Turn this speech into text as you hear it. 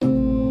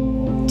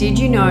Did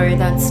you know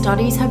that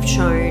studies have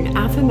shown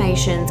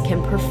affirmations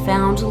can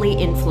profoundly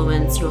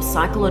influence your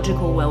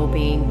psychological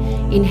well-being,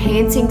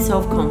 enhancing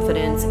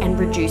self-confidence and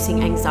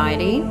reducing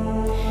anxiety?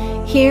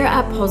 Here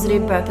at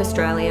Positive Birth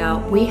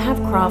Australia, we have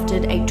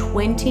crafted a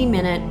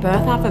 20-minute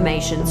birth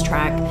affirmations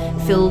track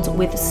filled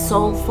with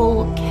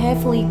soulful,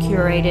 carefully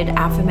curated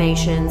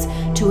affirmations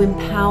to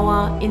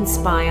empower,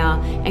 inspire,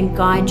 and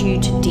guide you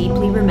to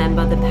deeply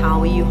remember the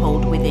power you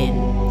hold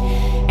within.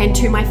 And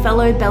to my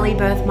fellow belly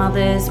birth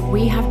mothers,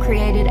 we have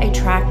created a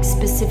track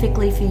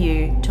specifically for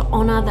you to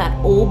honor that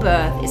all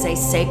birth is a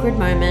sacred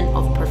moment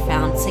of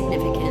profound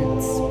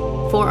significance.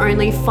 For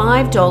only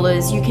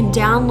 $5, you can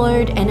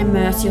download and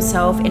immerse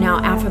yourself in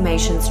our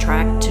affirmations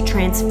track to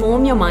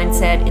transform your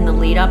mindset in the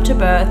lead up to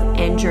birth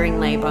and during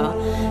labor,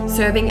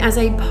 serving as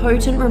a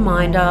potent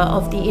reminder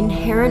of the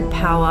inherent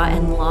power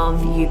and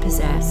love you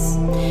possess.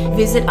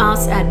 Visit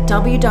us at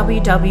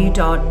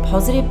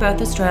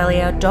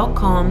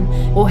www.positivebirthaustralia.com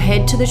or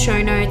head to the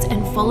show notes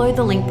and follow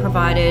the link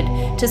provided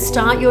to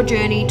start your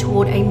journey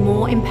toward a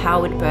more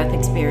empowered birth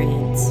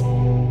experience.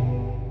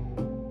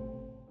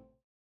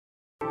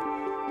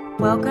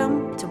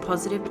 Welcome to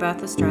Positive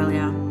Birth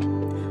Australia,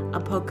 a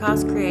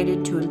podcast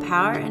created to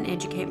empower and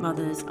educate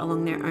mothers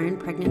along their own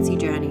pregnancy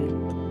journey.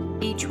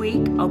 Each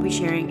week, I'll be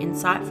sharing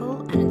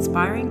insightful and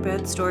inspiring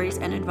birth stories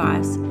and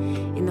advice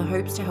in the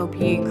hopes to help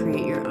you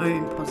create your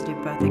own positive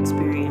birth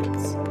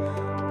experience.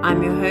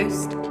 I'm your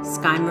host,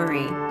 Sky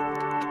Marie.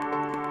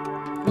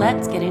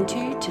 Let's get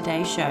into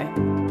today's show.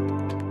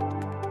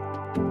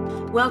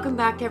 Welcome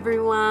back,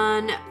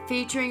 everyone.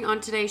 Featuring on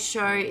today's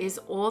show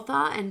is author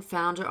and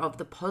founder of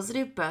the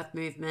Positive Birth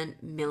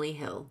Movement, Millie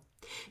Hill.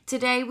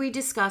 Today, we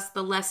discuss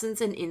the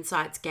lessons and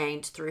insights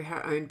gained through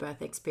her own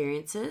birth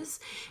experiences,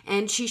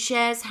 and she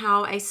shares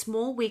how a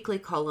small weekly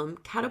column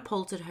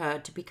catapulted her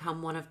to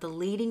become one of the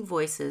leading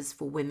voices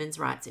for women's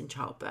rights in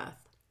childbirth.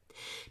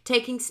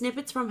 Taking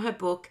snippets from her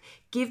book,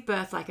 Give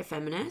Birth Like a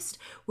Feminist,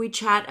 we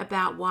chat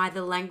about why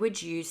the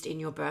language used in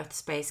your birth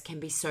space can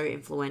be so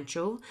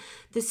influential,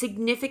 the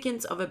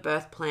significance of a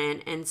birth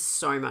plan, and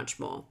so much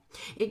more.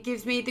 It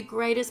gives me the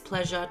greatest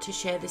pleasure to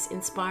share this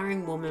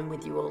inspiring woman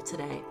with you all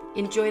today.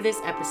 Enjoy this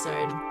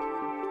episode.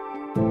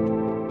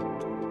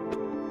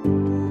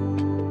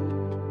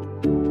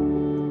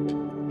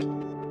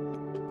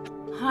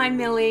 Hi,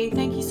 Millie.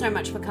 Thank you so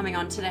much for coming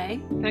on today.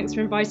 Thanks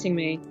for inviting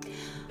me.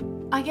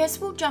 I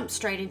guess we'll jump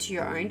straight into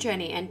your own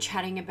journey and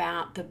chatting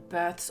about the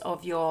births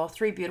of your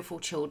three beautiful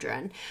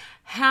children.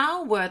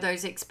 How were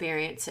those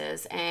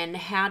experiences and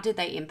how did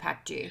they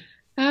impact you?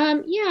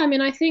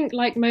 I think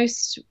like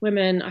most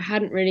women, I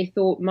hadn't really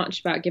thought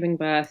much about giving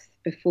birth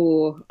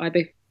before I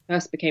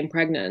first became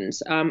pregnant,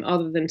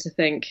 other than to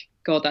think,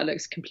 God, that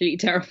looks completely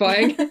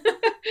terrifying.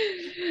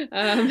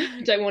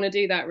 Don't want to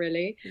do that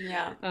really.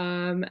 Yeah.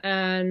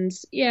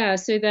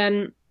 So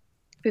then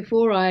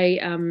before I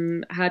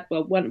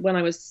when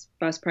I was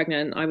first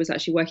pregnant, I was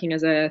actually working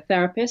as a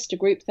therapist, a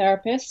group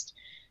therapist.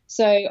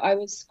 So I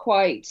was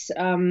quite,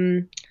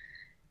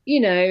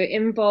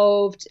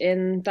 involved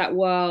in that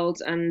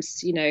world. And,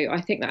 I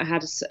think that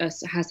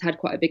has had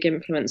quite a big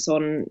influence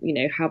on,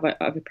 how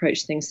I've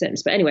approached things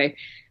since. But anyway,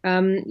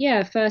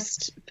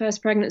 first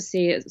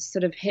pregnancy, it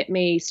sort of hit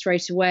me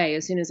straight away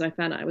as soon as I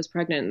found out I was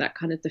pregnant, that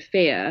kind of the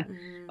fear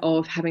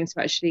of having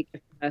to actually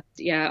give birth.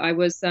 Yeah,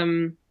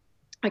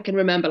 I can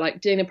remember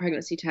like doing a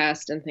pregnancy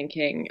test and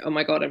thinking, oh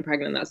my God, I'm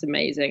pregnant. That's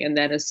amazing. And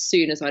then as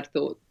soon as had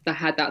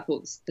that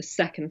thought, the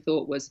second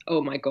thought was,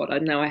 oh my God,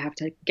 now I have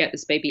to get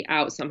this baby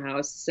out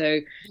somehow. So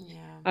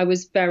I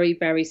was very,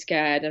 very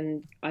scared.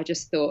 And I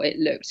just thought it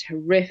looked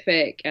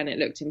horrific and it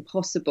looked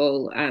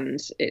impossible. And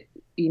it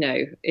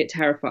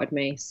terrified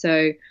me.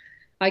 So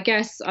I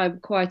guess I'm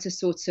quite a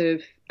sort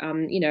of,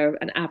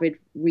 an avid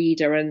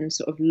reader and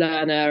sort of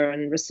learner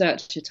and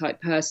researcher type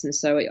person.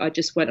 So I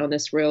just went on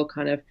this real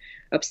kind of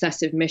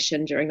obsessive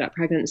mission during that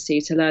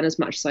pregnancy to learn as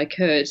much as I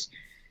could.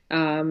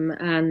 I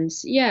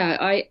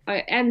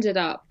ended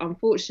up,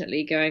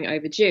 unfortunately, going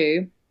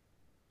overdue,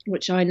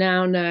 which I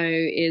now know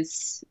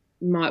is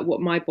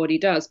what my body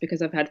does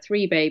because I've had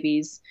 3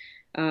 babies.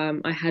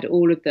 I had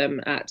all of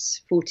them at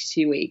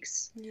 42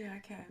 weeks. Yeah,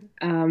 okay.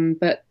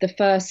 But the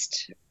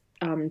first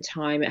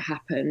time it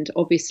happened,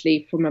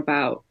 obviously from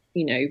about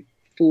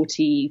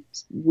 40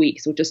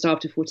 weeks or just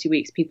after 40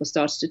 weeks, people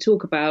started to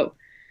talk about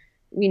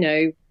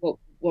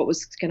what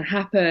was going to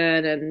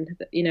happen, and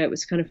it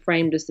was kind of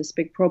framed as this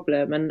big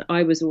problem, and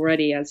I was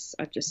already, as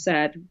I just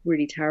said,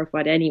 really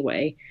terrified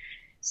anyway.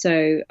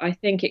 So I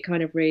think it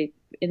kind of really,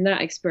 in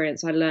that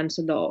experience, I learned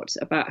a lot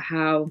about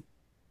how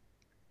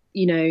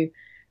a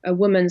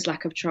woman's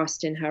lack of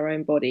trust in her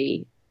own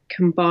body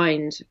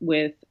combined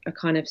with a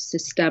kind of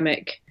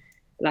systemic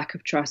lack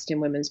of trust in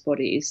women's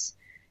bodies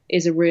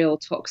is a real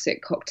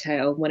toxic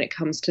cocktail when it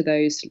comes to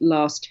those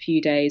last few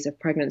days of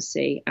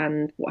pregnancy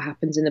and what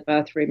happens in the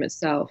birth room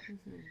itself.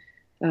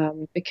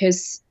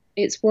 Because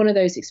it's one of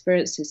those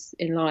experiences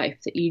in life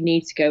that you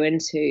need to go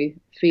into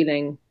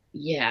feeling,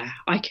 yeah,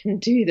 I can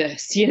do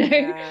this,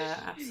 Yeah,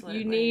 absolutely.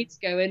 You need to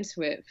go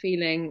into it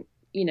feeling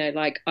you know,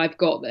 like I've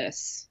got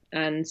this.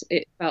 And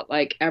it felt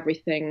like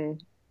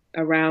everything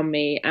around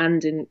me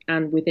and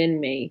within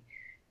me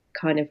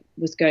kind of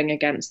was going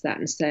against that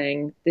and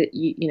saying that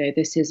you know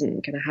this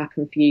isn't going to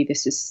happen for you.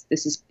 This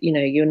is you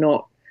know you're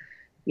not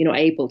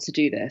able to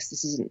do this.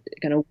 This isn't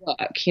going to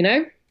work. You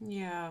know.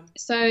 Yeah.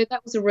 So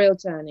that was a real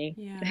journey.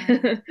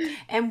 Yeah.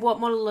 And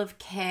what model of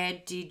care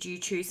did you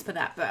choose for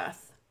that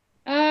birth?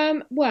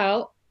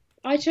 Well,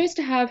 I chose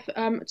to have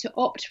to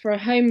opt for a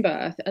home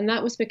birth, and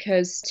that was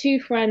because two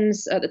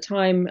friends at the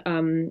time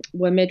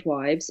were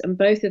midwives, and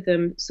both of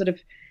them sort of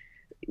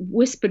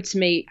whispered to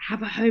me,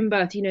 "Have a home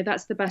birth. You know,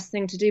 that's the best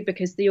thing to do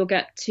because you'll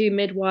get two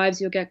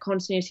midwives, you'll get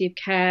continuity of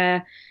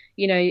care.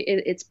 You know,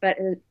 it's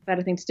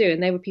better thing to do."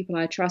 And they were people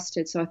I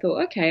trusted, so I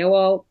thought, okay,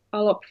 well,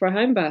 I'll opt for a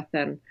home birth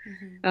then.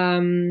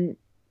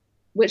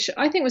 Which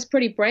I think was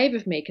pretty brave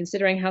of me,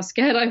 considering how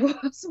scared I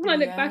was when I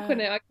look back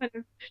on it. I kind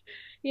of,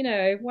 you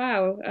know,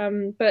 wow.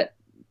 But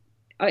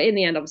in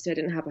the end, obviously, I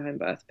didn't have a home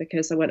birth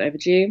because I went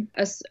overdue.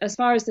 As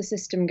far as the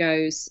system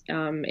goes,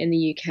 in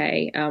the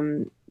UK,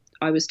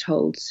 I was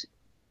told,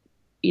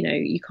 you know,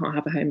 you can't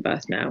have a home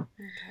birth now.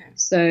 Okay.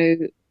 So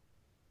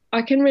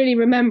I can really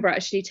remember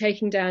actually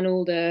taking down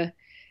all the.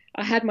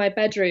 I had my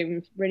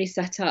bedroom really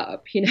set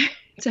up, you know,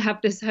 to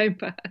have this home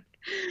birth.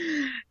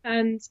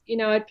 And you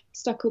know, I'd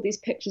stuck all these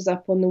pictures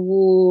up on the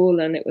wall,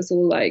 and it was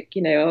all like,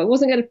 you know, I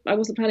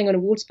wasn't planning on a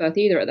water birth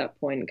either at that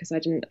point because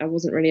I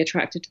wasn't really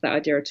attracted to that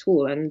idea at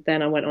all. And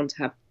then I went on to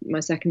have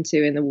my second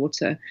two in the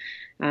water,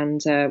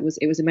 and it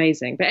was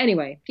amazing. But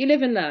anyway, you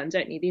live and learn,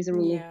 don't you? These are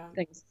all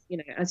things, you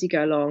know, as you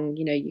go along,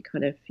 you know, you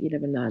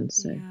live and learn.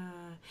 So,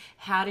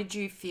 how did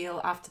you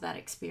feel after that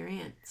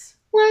experience?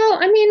 Well,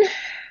 I mean,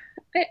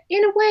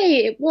 in a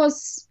way it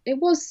was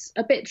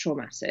a bit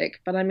traumatic,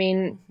 but I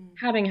mean,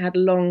 having had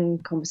long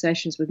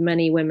conversations with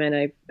many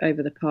women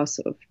over the past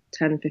sort of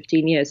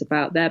 10-15 years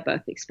about their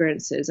birth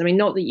experiences, I mean,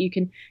 not that you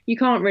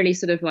can't really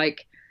sort of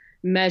like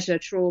measure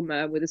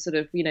trauma with a sort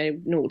of, you know,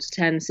 0 to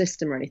 10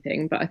 system or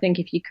anything, but I think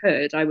if you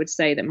could, I would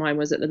say that mine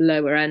was at the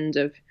lower end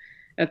of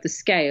the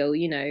scale.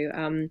 You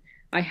know,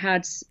 I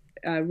had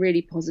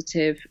really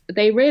positive.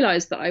 They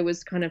realized that I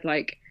was kind of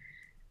like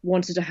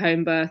wanted a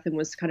home birth and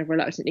was kind of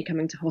reluctantly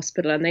coming to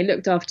hospital, and they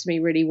looked after me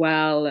really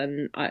well.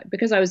 And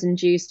because I was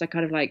induced, I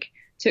kind of like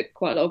took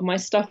quite a lot of my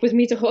stuff with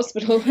me to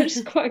hospital, which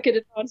is quite a good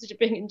advantage of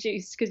being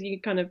induced because you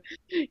don't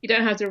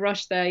have to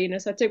rush there, you know.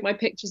 So I took my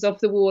pictures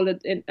off the wall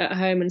at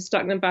home and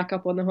stuck them back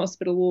up on the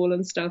hospital wall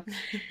and stuff.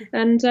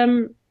 And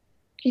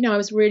you know, I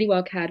was really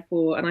well cared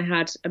for, and I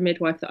had a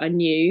midwife that I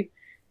knew.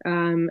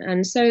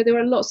 And so there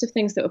were lots of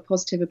things that were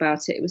positive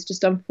about it. It was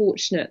just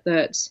unfortunate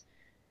that,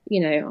 you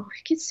know,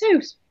 it's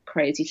so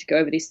crazy to go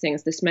over these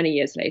things this many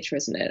years later,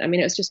 isn't it? I mean,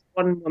 it was just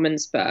one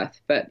woman's birth,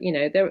 but you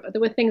know, there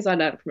were things I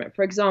learned from it.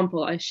 For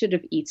example, I should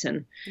have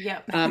eaten.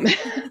 Yep.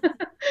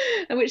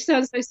 Which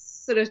sounds so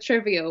sort of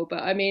trivial,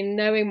 but I mean,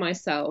 knowing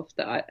myself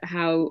that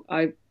how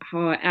I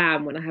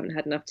am when I haven't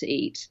had enough to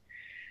eat,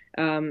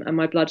 and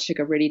my blood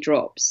sugar really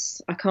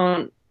drops, I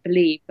can't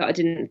believe that I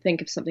didn't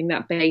think of something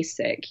that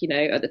basic, you know,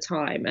 at the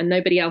time, and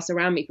nobody else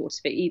around me thought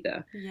of it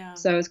either. Yeah.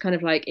 So I was kind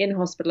of like in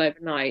hospital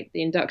overnight,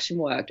 the induction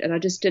worked, and I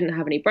just didn't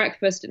have any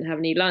breakfast, didn't have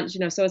any lunch,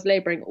 you know, so I was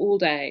laboring all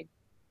day.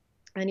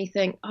 And you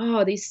think,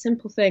 oh, these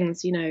simple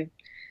things, you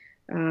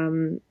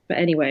know. But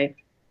anyway,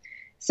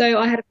 so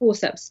I had a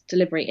forceps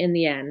delivery in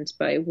the end,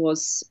 but it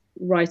was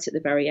right at the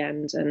very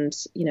end, and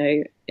you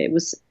know, it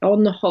was,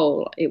 on the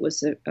whole, it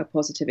was a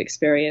positive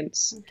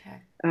experience.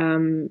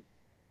 Okay.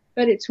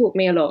 But it taught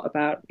me a lot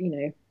about,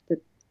 you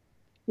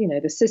know,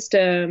 the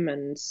system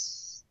and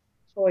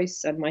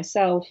choice and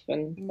myself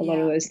and a lot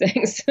of those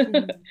things.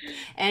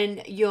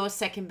 And your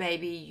second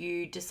baby,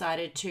 you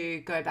decided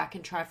to go back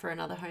and try for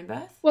another home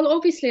birth? Well,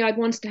 obviously I'd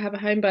wanted to have a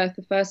home birth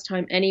the first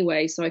time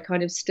anyway, so I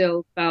kind of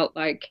still felt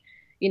like,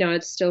 you know,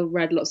 I'd still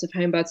read lots of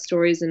home birth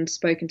stories and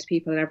spoken to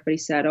people, and everybody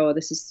said, oh,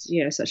 this is,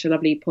 you know, such a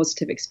lovely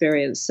positive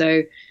experience.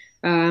 So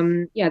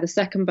the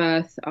second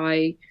birth,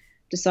 I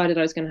decided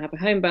I was going to have a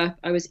home birth.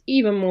 I was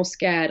even more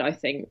scared, I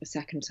think, the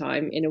second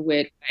time, in a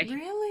weird way.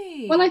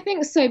 Really? Well, I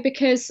think so,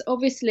 because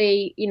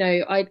obviously, you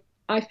know,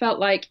 I felt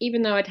like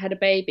even though I'd had a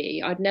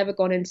baby, I'd never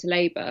gone into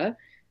labor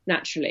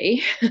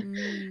naturally,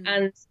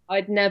 and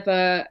I'd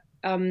never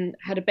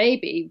had a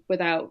baby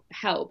without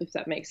help, if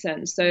that makes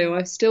sense. So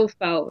I still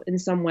felt in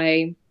some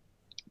way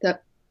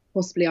that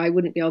possibly I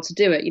wouldn't be able to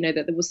do it, you know,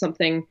 that there was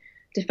something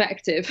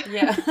defective.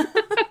 Yeah.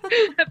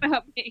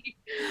 About me.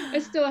 I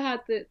still had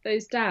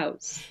those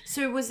doubts.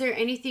 So was there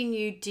anything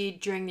you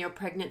did during your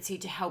pregnancy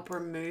to help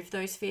remove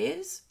those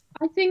fears?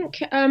 I think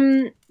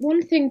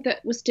one thing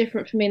that was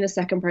different for me in the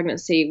second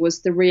pregnancy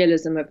was the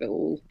realism of it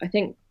all. I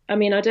think, I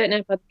mean, I don't know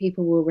if other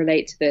people will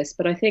relate to this,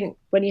 but I think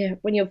when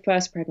you're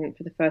first pregnant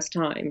for the first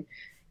time,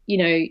 you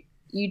know,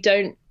 you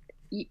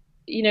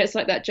know, it's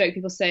like that joke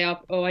people say,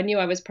 oh, I knew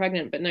I was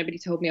pregnant, but nobody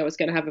told me I was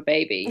going to have a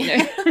baby, you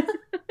know.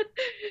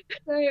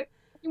 So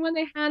when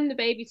they hand the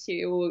baby to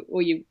you,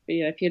 or you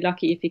know, if you're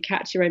lucky, if you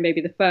catch your own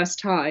baby the first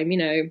time, you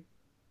know,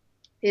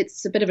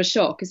 it's a bit of a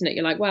shock, isn't it?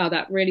 You're like, wow,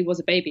 that really was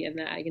a baby in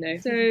there, you know?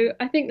 So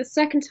I think the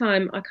second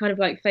time I kind of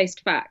like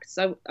faced facts.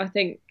 I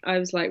think I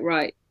was like,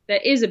 right,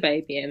 there is a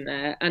baby in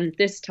there. And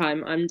this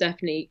time I'm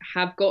definitely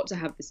have got to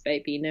have this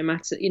baby, no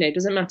matter, you know, it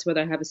doesn't matter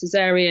whether I have a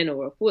cesarean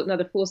or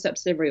another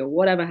forceps delivery or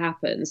whatever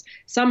happens.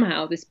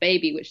 Somehow this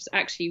baby, which is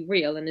actually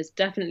real and is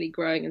definitely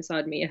growing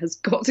inside me, has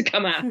got to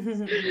come out.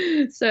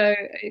 So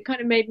it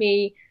kind of made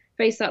me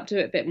face up to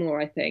it a bit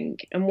more, I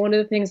think. And one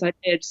of the things I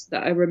did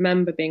that I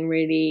remember being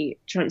really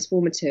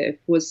transformative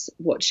was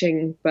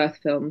watching birth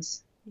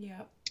films.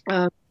 Yeah.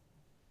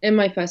 In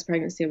my first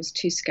pregnancy, I was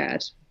too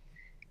scared.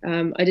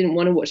 I didn't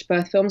want to watch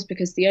birth films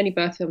because the only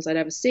birth films I'd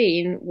ever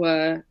seen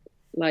were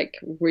like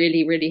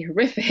really, really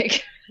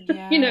horrific.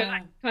 Yeah. You know,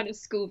 like kind of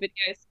school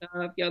video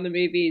stuff, the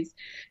movies.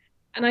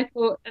 And I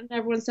thought, and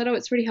everyone said, oh,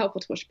 it's really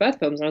helpful to watch birth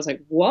films. And I was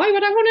like, why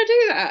would I want to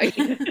do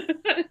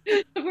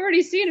that? I've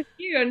already seen a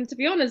few. And to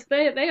be honest,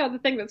 they are the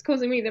thing that's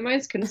causing me the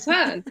most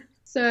concern.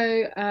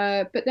 So,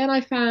 but then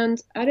I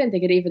found, I don't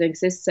think it even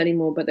exists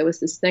anymore, but there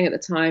was this thing at the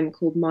time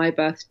called My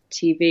Birth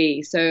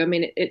TV. So, I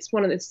mean, it's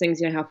one of those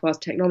things, you know, how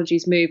fast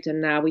technology's moved. And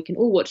now we can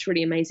all watch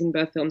really amazing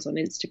birth films on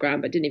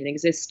Instagram, but it didn't even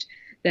exist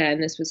then.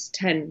 This was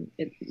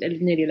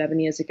nearly 11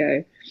 years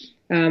ago.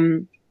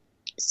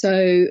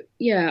 So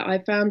yeah, I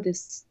found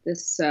this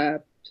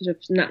sort of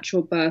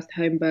natural birth,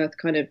 home birth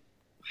kind of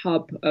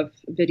hub of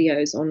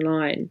videos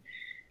online,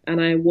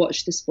 and I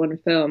watched this one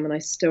film, and I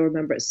still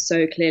remember it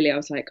so clearly. I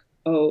was like,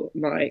 oh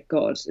my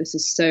God, this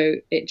is so.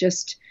 It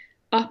just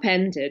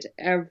upended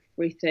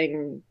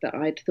everything that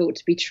I'd thought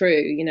to be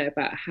true, you know,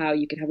 about how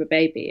you could have a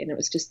baby, and it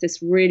was just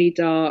this really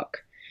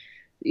dark,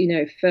 you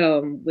know,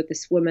 film with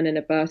this woman in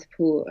a birth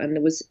pool, and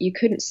you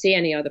couldn't see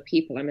any other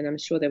people. I mean, I'm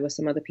sure there were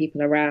some other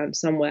people around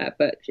somewhere,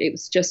 but it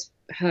was just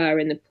her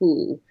in the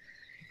pool,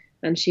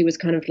 and she was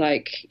kind of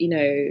like, you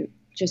know,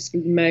 just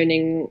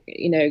moaning,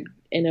 you know,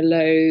 in a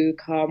low,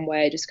 calm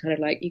way, just kind of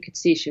like, you could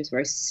see she was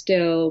very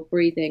still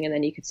breathing, and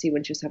then you could see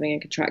when she was having a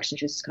contraction,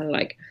 she was just kind of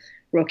like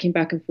rocking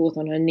back and forth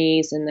on her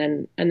knees, and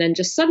then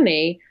just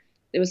suddenly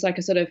there was like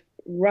a sort of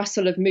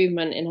rustle of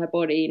movement in her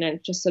body, you know,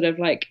 just sort of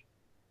like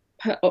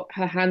put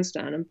her hands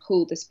down and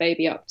pulled this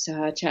baby up to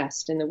her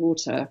chest in the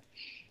water.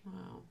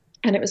 Wow.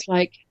 And it was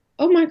like,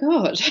 oh my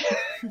God,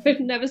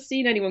 I've never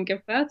seen anyone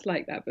give birth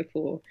like that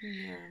before.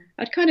 Yeah.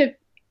 I'd kind of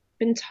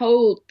been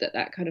told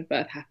that kind of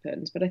birth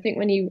happened, but I think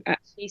when you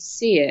actually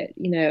see it,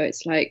 you know,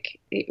 it's like,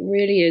 it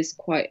really is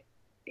quite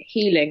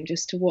healing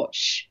just to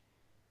watch,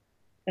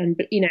 and,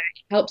 you know,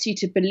 it helps you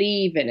to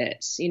believe in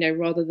it, you know,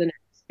 rather than it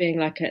being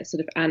like a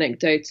sort of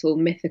anecdotal,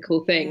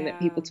 mythical thing that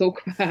people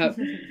talk about.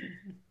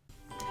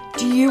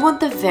 Do you want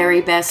the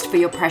very best for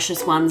your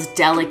precious one's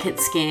delicate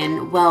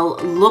skin? Well,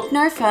 look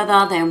no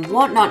further than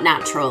Whatnot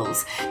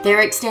Naturals.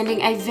 They're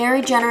extending a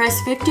very generous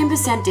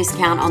 15%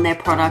 discount on their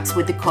products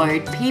with the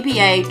code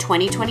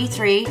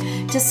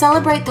PBA2023 to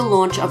celebrate the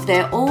launch of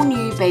their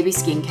all-new baby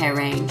skincare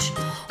range.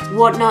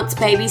 Whatnot's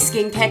baby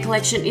skincare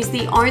collection is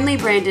the only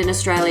brand in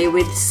Australia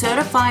with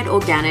certified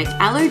organic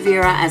aloe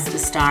vera as the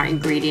star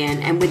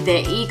ingredient, and with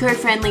their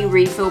eco-friendly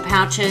refill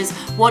pouches,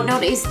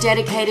 Whatnot is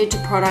dedicated to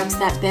products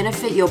that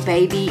benefit your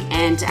baby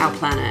and our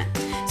planet.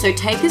 So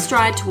take a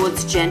stride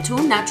towards gentle,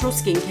 natural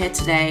skincare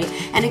today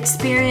and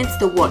experience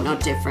the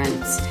Whatnot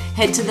difference.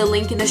 Head to the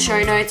link in the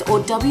show notes or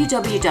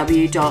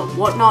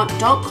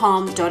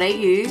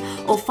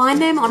www.whatnot.com.au or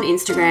find them on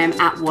Instagram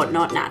at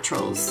Whatnot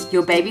Naturals.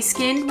 Your baby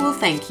skin will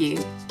thank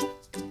you.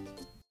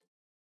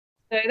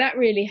 So that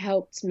really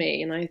helped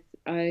me, and I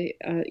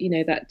you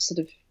know, that sort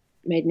of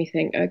made me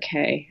think,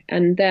 okay.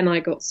 And then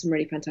I got some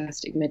really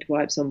fantastic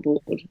midwives on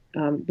board,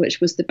 which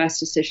was the best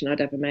decision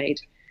I'd ever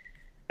made.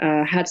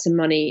 Had some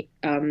money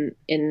in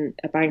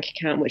a bank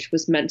account, which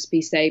was meant to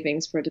be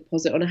savings for a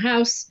deposit on a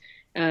house,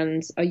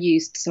 and I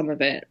used some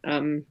of it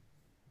to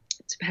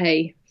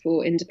pay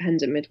for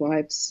independent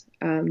midwives.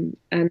 And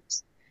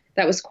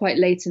that was quite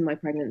late in my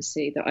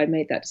pregnancy that I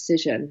made that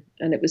decision.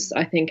 And it was,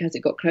 I think, as it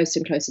got closer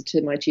and closer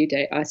to my due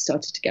date, I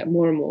started to get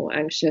more and more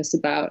anxious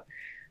about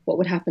what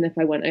would happen if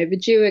I went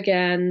overdue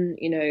again,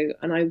 you know,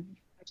 and I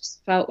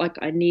just felt like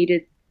I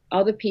needed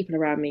other people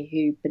around me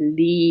who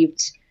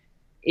believed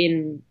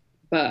in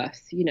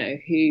birth, you know,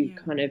 who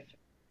kind of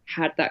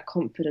had that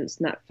confidence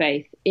and that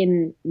faith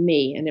in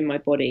me and in my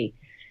body,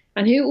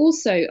 and who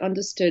also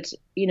understood,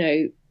 you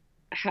know,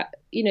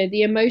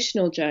 the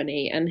emotional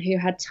journey, and who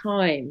had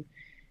time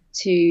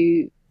to,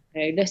 you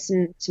know,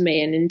 listen to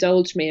me and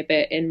indulge me a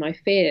bit in my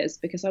fears,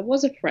 because I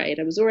was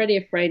afraid. I was already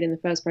afraid in the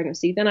first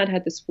pregnancy. Then I'd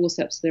had this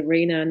forceps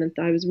arena, and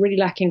I was really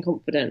lacking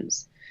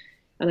confidence,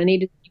 and I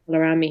needed people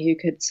around me who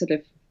could sort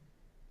of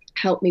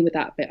help me with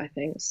that bit, I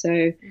think.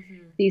 So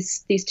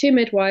these two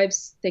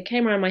midwives, they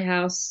came around my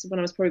house when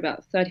I was probably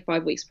about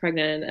 35 weeks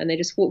pregnant, and they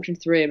just walked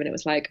into the room, and it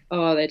was like,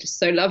 oh, they're just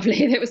so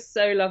lovely. They were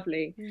so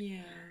lovely.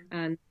 Yeah.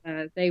 And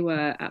they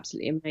were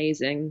absolutely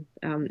amazing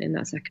in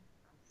that second.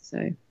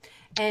 So.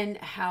 And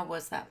how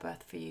was that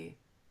birth for you?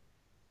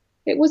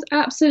 It was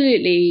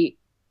absolutely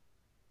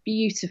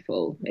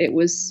beautiful. It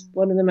was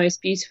one of the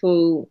most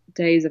beautiful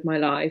days of my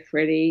life,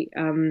 really.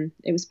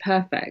 It was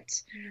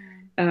perfect.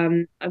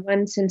 I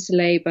went into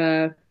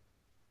labor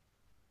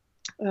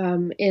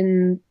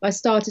in I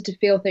started to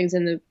feel things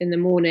in the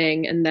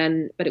morning, and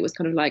then but it was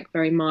kind of like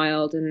very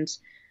mild, and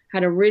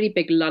had a really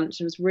big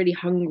lunch. I was really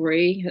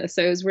hungry,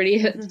 so it was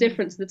really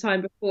different to the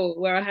time before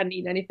where I hadn't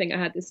eaten anything. I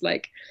had this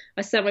like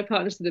I sent my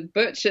partner to the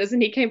butcher's,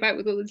 and he came back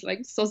with all this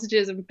like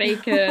sausages and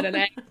bacon and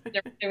eggs and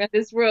everything. I had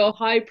this real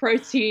high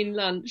protein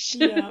lunch.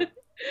 Yeah.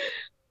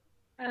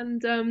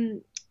 And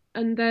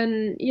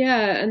then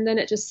yeah, and then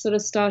it just sort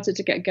of started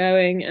to get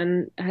going,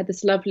 and I had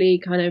this lovely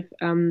kind of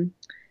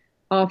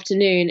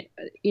afternoon,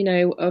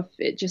 of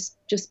it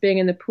just being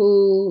in the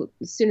pool.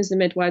 As soon as the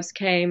midwives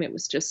came, it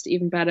was just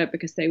even better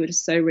because they were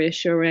just so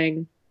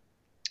reassuring.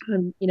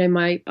 And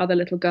my other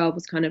little girl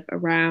was kind of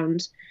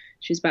around.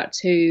 She was about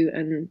 2,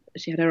 and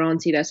she had her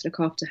auntie there to look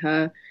after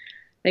her.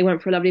 They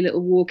went for a lovely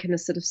little walk in the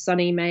sort of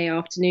sunny May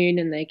afternoon,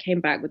 and they came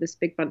back with this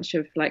big bunch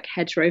of like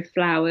hedgerow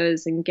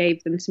flowers and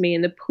gave them to me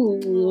in the pool.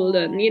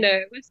 Aww. And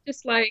it was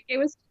just like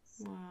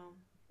Wow.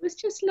 it was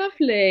just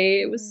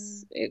lovely. It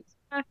was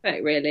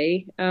perfect,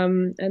 really.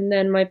 And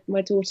then my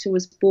daughter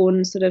was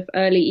born sort of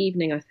early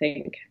evening, I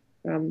think.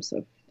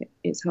 Sort of,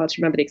 it's hard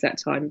to remember the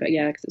exact time, but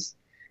yeah, because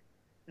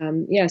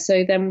yeah.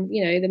 So then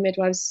the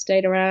midwives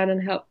stayed around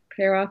and helped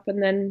clear up,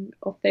 and then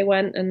off they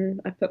went,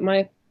 and I put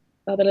my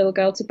other little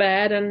girl to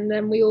bed, and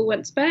then we all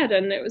went to bed,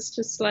 and it was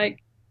just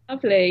like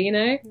lovely.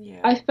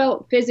 Yeah. I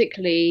felt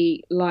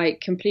physically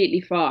like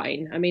completely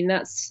fine. I mean,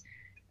 that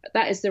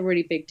is the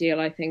really big deal,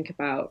 I think,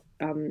 about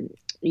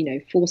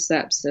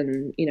forceps.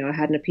 And I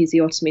had an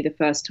episiotomy the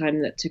first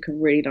time that took a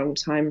really long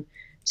time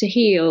to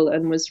heal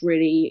and was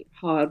really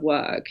hard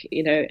work.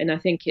 And I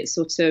think it's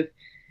sort of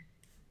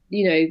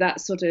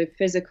that sort of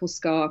physical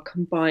scar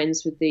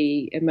combines with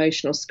the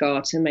emotional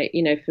scar to make,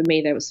 for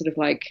me there was sort of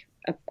like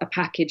a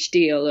package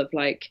deal of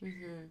like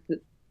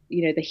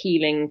the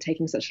healing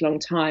taking such a long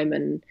time,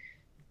 and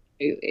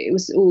it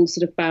was all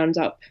sort of bound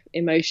up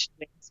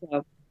emotionally as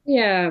well.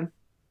 Yeah.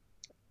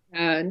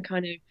 And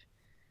kind of,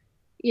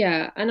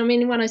 yeah. And I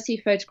mean, when I see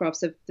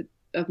photographs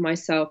of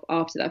myself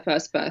after that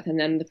first birth, and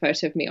then the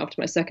photo of me after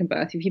my second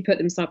birth, if you put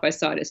them side by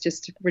side, it's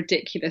just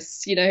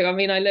ridiculous. I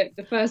mean,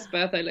 the first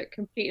birth, I look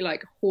completely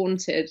like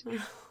haunted,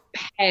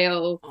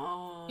 pale,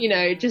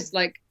 just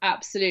like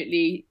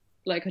absolutely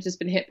like I've just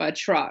been hit by a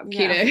truck,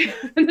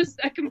 And the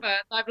second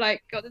birth, I've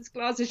like got this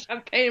glass of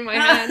champagne in my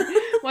hand.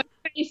 My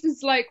face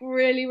is like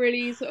really,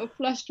 really sort of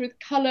flushed with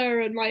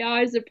color, and my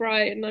eyes are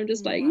bright, and I'm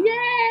just like,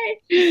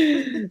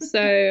 yay!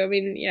 So, I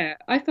mean, yeah,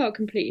 I felt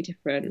completely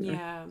different.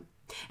 Yeah.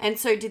 And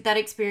so did that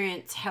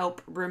experience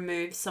help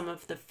remove some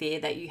of the fear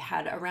that you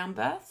had around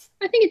birth?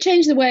 I think it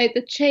changed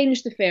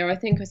the fear. I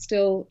think I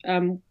still,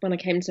 when I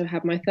came to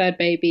have my third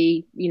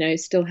baby,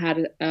 still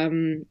had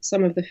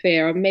some of the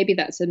fear. Or maybe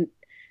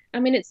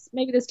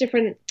maybe there's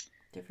different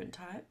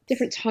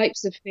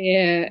types of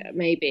fear,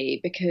 maybe,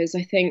 because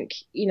I think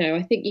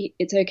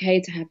it's okay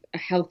to have a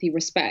healthy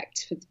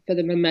respect for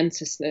the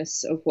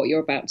momentousness of what you're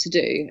about to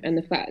do, and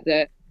the fact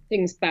that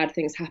bad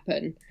things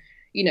happen.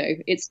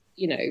 It's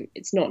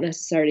not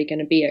necessarily going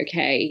to be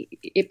okay.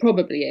 It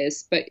probably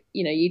is, but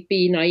you'd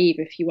be naive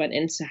if you went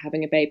into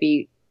having a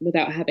baby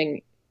without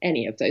having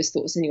any of those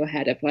thoughts in your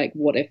head of like,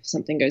 what if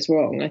something goes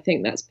wrong? I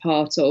think that's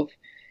part of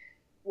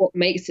what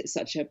makes it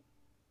such a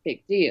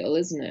big deal,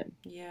 isn't it?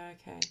 Yeah.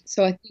 Okay.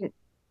 So I think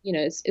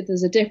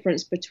there's a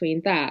difference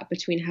between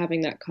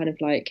having that kind of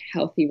like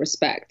healthy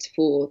respect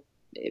for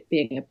it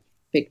being a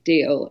big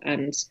deal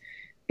and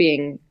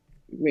being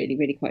really,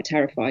 really quite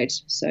terrified.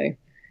 So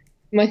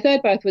my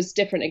third birth was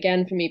different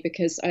again for me,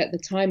 because at the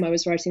time I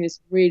was writing this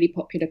really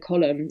popular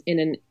column in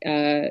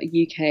an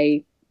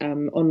UK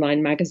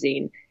online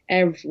magazine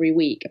every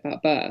week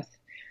about birth.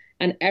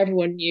 And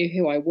everyone knew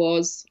who I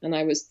was, and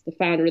I was the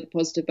founder of the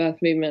Positive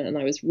Birth Movement, and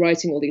I was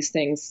writing all these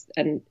things.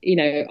 And,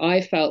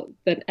 I felt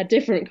that a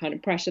different kind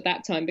of pressure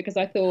that time, because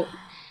I thought,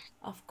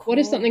 of course, what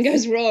if something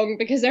goes wrong?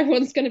 Because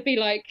everyone's going to be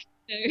like,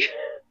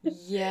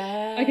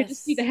 yeah. I could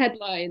just see the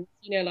headlines,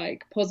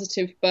 like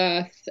positive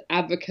birth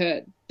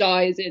advocate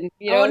dies in,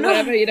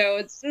 whatever,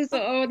 it's just,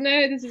 oh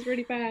no, this is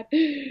really bad.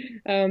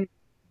 So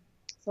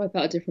I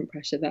felt a different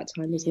pressure that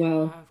time as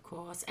well. Of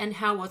course. And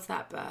how was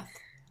that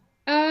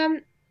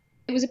birth?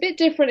 It was a bit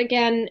different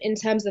again in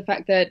terms of the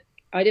fact that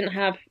I didn't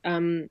have,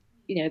 the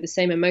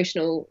same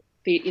emotional,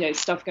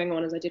 stuff going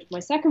on as I did with my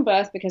second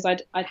birth, because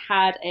I'd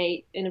had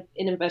in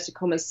inverted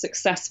commas,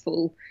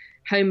 successful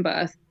home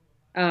birth.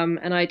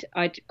 And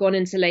I'd gone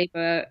into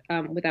labour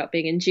without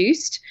being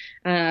induced,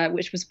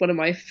 which was one of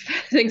my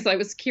things I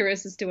was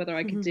curious as to whether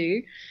I could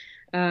do.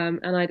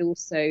 And I'd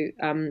also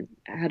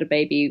had a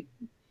baby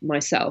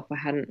myself. I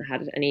hadn't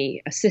had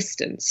any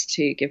assistance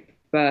to give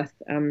birth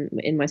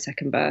in my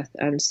second birth,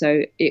 and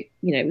so it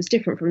was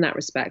different from that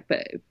respect.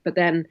 But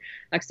then,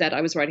 like I said,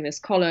 I was writing this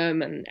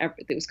column, and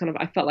it was kind of,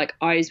 I felt like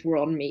eyes were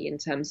on me in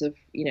terms of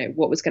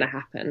what was going to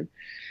happen.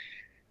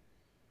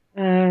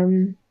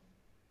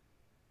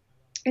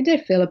 it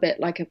did feel a bit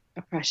like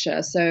a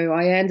pressure. So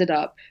I ended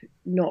up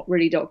not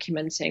really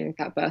documenting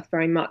that birth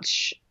very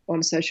much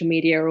on social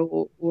media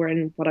or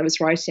in what I was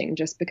writing,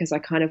 just because I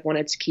kind of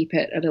wanted to keep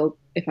it a little,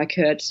 if I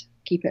could,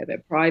 keep it a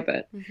bit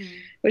private. Mm-hmm.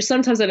 Which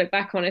sometimes I look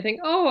back on, I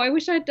think, oh, I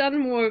wish I'd done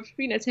more of,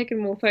 taken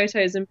more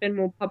photos and been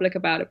more public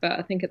about it. But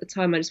I think at the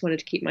time I just wanted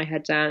to keep my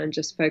head down and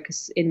just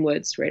focus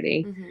inwards,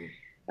 really.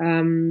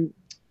 Mm-hmm.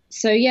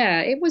 So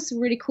yeah, it was a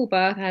really cool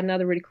birth. I had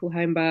another really cool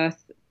home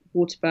birth,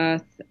 water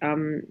birth,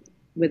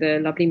 with a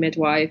lovely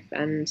midwife,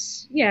 and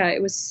yeah,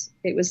 it was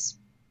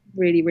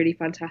really really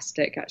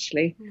fantastic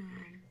actually.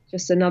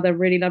 Just another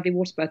really lovely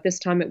water birth. This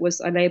time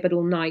I laboured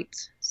all night,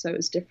 so it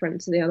was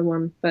different to the other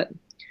one, but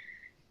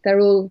they're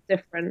all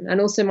different. And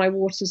also my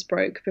waters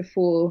broke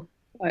before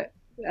at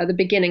the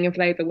beginning of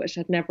labour, which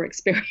I'd never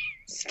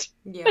experienced.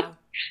 Yeah.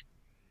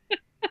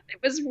 It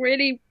was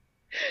really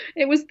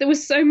there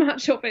was so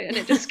much of it and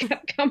it just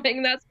kept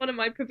coming. That's one of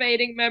my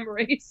pervading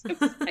memories. It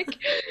was like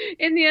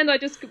in the end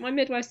my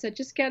midwife said,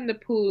 just get in the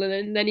pool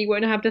and then you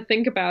won't have to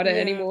think about it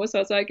anymore. So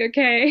I was like,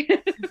 okay.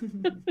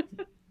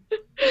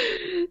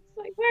 It's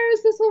like, where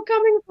is this all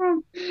coming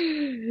from?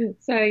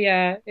 So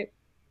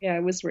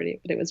it was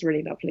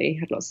really lovely.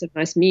 Had lots of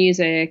nice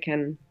music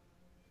and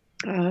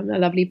a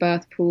lovely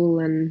birth pool,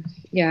 and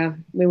yeah,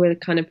 we were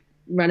kind of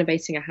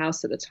renovating a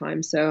house at the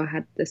time, so I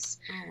had this.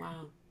 Oh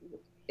wow.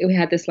 We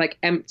had this like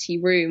empty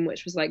room,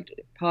 which was like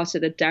part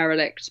of the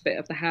derelict bit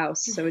of the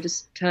house. So we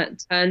just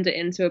turned it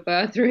into a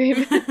birth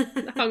room.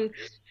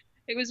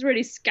 It was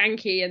really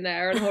skanky in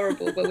there and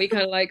horrible, but we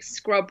kind of like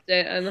scrubbed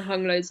it and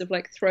hung loads of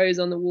like throws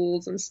on the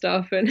walls and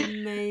stuff. And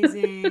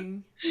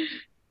Amazing.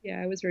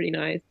 yeah, it was really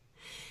nice.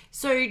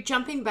 So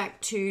jumping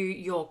back to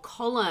your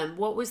column,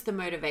 what was the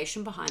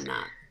motivation behind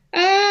that?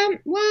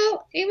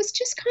 Well, it was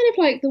just kind of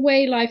like the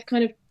way life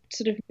kind of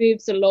sort of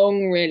moves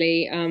along,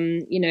 really.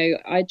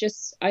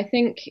 I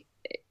think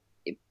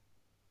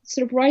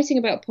sort of writing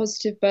about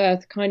positive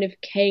birth kind of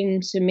came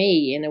to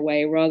me in a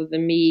way rather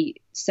than me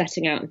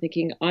setting out and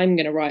thinking I'm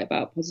going to write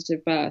about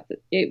positive birth.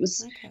 It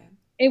was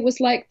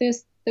like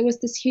there was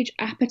this huge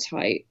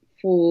appetite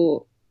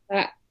for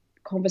that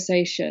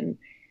conversation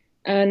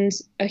and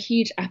a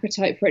huge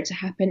appetite for it to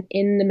happen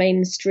in the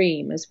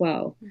mainstream as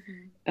well.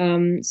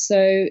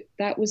 So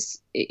that was,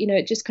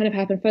 it just kind of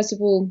happened. First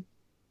of all,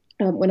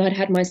 when I'd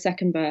had my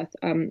second birth,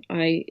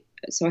 I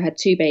had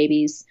two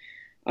babies.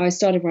 I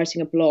started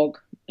writing a blog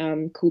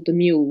called The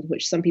Mule,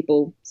 which some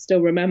people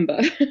still remember.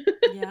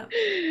 Yeah.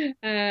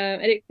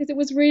 Because it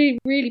was really,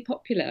 really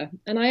popular.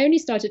 And I didn't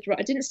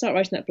start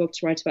writing that blog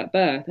to write about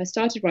birth. I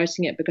started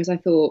writing it because I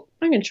thought,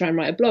 I'm going to try and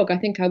write a blog. I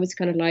think I was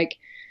kind of like,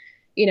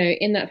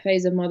 in that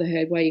phase of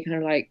motherhood where you kind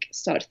of like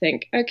start to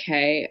think,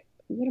 okay,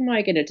 what am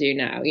I going to do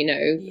now?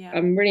 Yeah.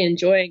 I'm really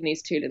enjoying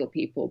these two little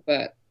people,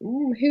 but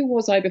who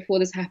was I before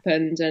this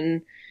happened?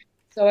 And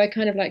so I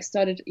kind of like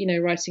started,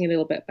 writing a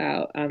little bit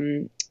about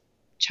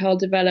child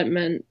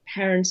development,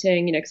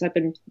 parenting, because I've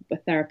been a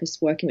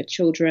therapist working with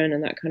children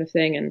and that kind of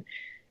thing. And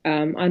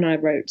I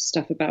wrote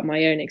stuff about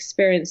my own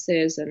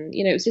experiences. And,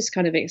 it was just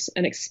kind of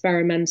an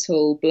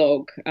experimental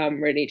blog,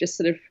 really, just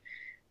sort of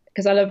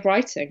because I love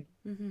writing.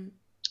 Mm-hmm.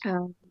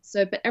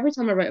 But every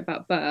time I wrote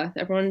about birth,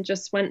 everyone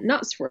just went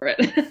nuts for it.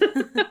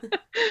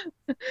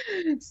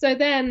 So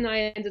then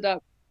I ended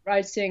up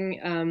getting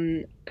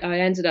an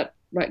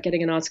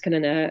article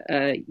in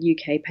a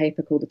UK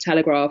paper called The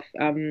Telegraph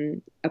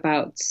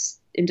about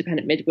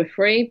independent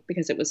midwifery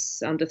because it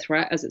was under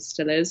threat, as it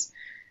still is.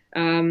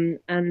 And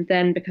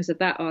then because of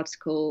that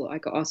article, I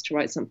got asked to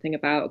write something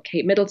about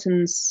Kate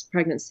Middleton's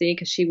pregnancy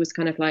because she was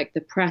kind of like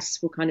the press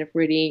were kind of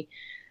really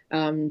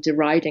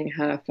deriding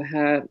her for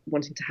her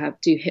wanting to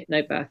do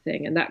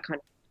hypnobirthing and that kind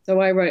of. So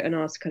I wrote an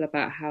article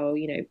about how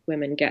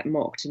women get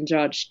mocked and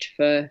judged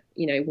for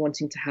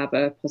wanting to have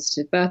a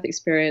positive birth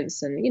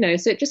experience,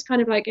 and so it just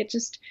kind of like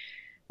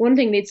one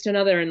thing leads to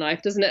another in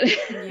life, doesn't it?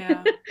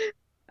 Yeah.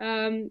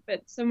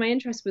 But so my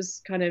interest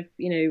was kind of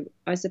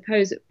I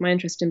suppose my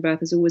interest in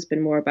birth has always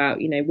been more about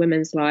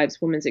women's lives,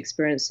 women's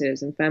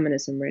experiences, and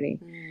feminism, really.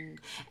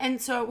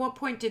 And so, at what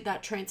point did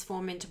that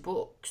transform into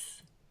books?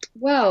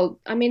 Well,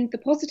 I mean, the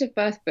positive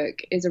birth book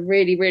is a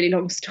really, really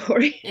long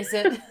story. Is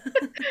it?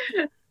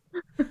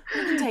 We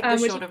can take the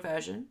shorter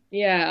version.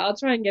 Yeah, I'll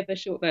try and give the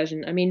short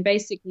version. I mean,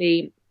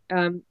 basically,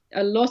 a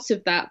lot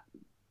of that,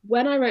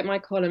 when I wrote my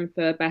column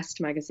for Best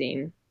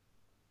magazine,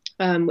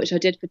 which I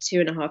did for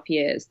 2.5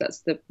 years, that's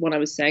the one I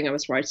was saying I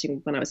was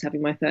writing when I was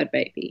having my third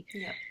baby.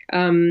 Yeah.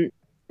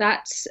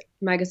 That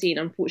magazine,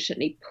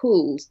 unfortunately,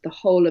 pulled the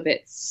whole of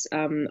its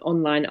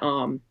online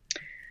arm.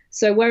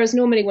 So whereas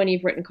normally when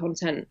you've written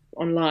content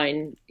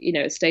online,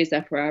 it stays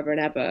there forever and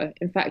ever.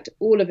 In fact,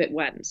 all of it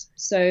went.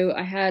 So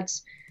I had,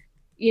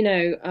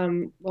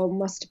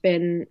 must have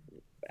been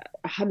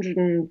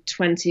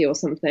 120 or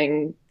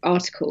something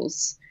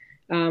articles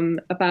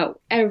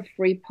about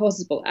every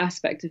possible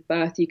aspect of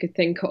birth you could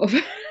think of,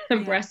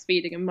 and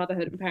breastfeeding and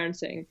motherhood and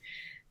parenting,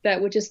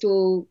 that were just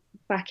all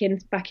back in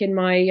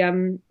my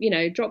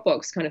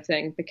Dropbox kind of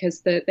thing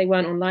because they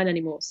weren't online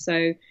anymore.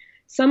 So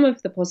some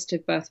of the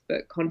positive birth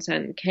book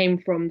content came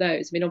from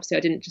those. I mean, obviously,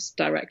 I didn't just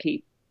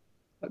directly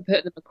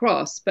put them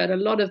across, but a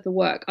lot of the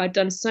work, I'd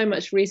done so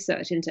much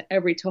research into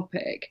every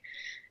topic,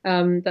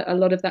 that a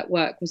lot of that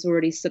work was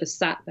already sort of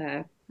sat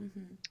there.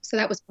 Mm-hmm. So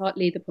that was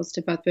partly the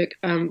positive birth book.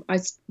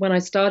 When I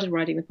started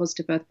writing the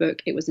positive birth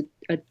book, it was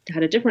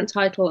had a different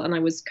title, and I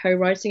was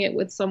co-writing it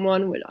with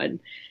someone.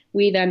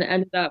 We then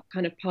ended up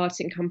kind of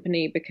parting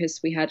company because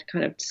we had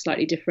kind of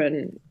slightly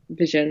different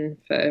vision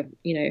for,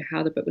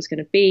 how the book was going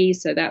to be.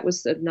 So that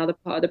was another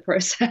part of the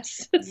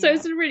process. Yeah. So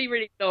it's a really,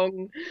 really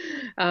long,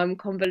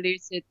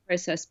 convoluted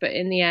process. But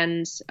in the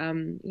end, I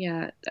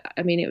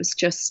mean, it was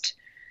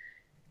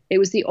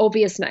the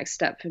obvious next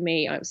step for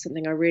me. It was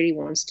something I really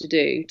wanted to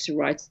do, to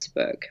write a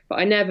book. But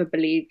I never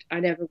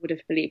would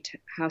have believed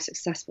how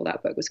successful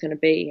that book was going to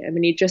be. I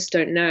mean, you just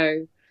don't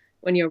know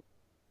when you're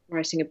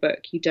writing a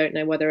book. You don't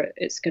know whether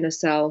it's going to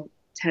sell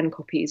 10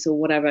 copies or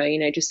whatever,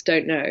 just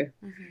don't know.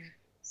 Mm-hmm.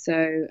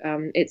 So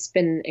it's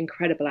been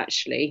incredible,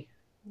 actually,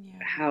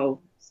 how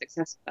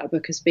successful that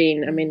book has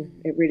been. I mean,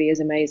 it really is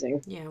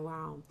amazing. Yeah,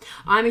 wow.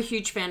 I'm a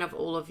huge fan of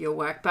all of your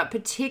work, but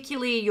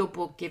particularly your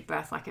book, Give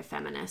Birth Like a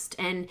Feminist.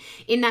 And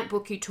in that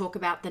book, you talk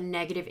about the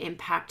negative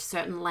impact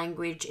certain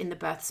language in the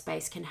birth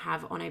space can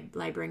have on a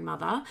labouring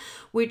mother,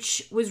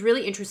 which was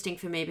really interesting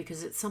for me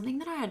because it's something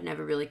that I had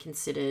never really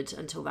considered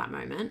until that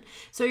moment.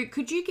 So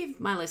could you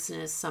give my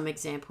listeners some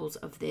examples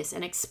of this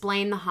and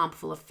explain the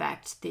harmful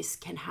effect this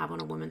can have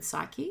on a woman's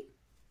psyche?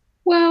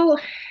 Well,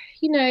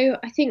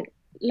 I think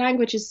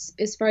language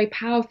is very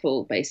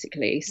powerful,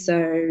 basically.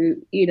 So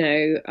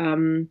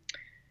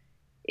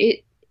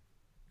it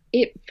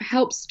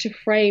helps to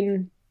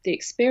frame the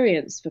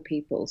experience for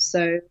people.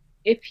 So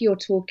if you're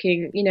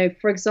talking,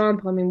 for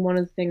example, I mean, one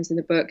of the things in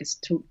the book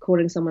is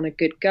calling someone a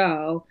good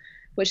girl,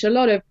 which a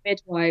lot of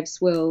midwives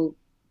will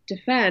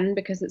defend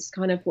because it's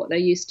kind of what they're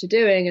used to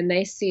doing, and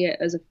they see it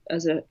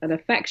as an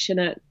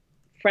affectionate,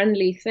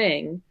 friendly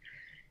thing.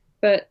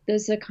 But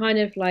there's a kind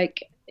of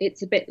like,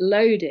 it's a bit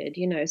loaded,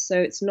 so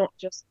it's not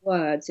just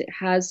words.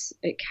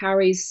 It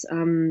carries,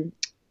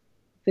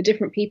 for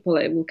different people,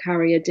 it will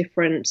carry a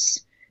different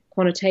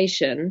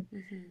connotation.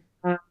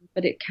 Mm-hmm.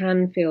 But it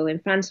can feel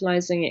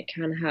infantilizing. It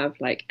can have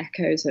like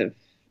echoes of,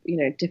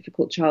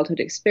 difficult childhood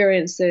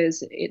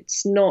experiences.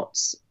 It's not,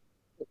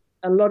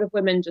 a lot of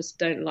women just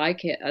don't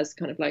like it as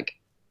kind of like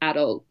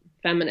adult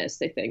feminists.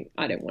 They think,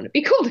 I don't want to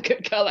be called a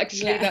good girl.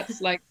 Actually,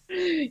 that's like,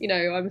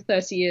 I'm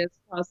 30 years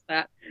past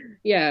that.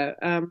 Yeah.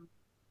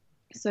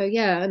 So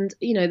yeah, and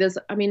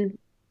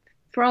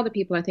for other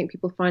people, I think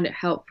people find it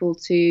helpful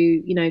to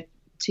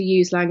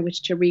use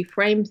language to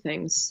reframe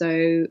things.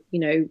 So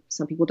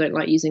some people don't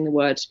like using the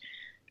word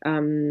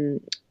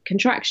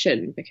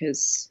contraction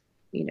because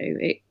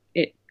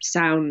it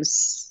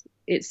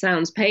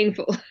sounds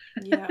painful.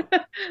 Yeah.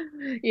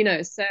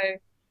 So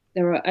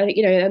there are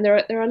and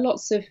there are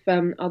lots of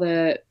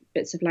other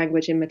bits of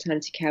language in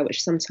maternity care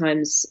which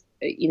sometimes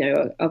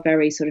are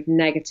very sort of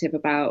negative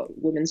about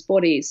women's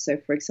bodies. So,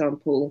 for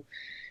example,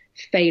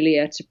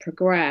 failure to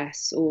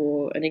progress,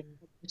 or an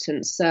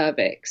incompetent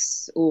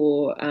cervix,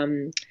 or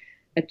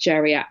a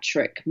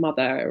geriatric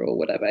mother, or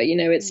whatever.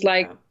 It's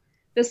like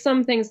there's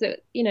some things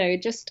that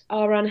just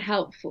are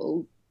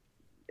unhelpful,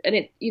 and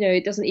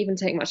it doesn't even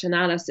take much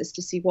analysis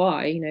to see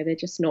why. They're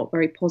just not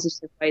very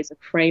positive ways of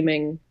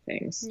framing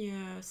things.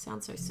 Yeah,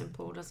 sounds so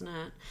simple, doesn't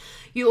it?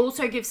 You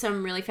also give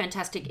some really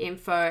fantastic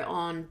info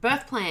on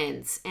birth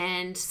plans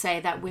and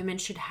say that women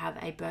should have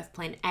a birth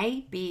plan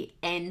A, B,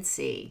 and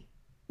C.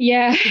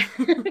 Yeah.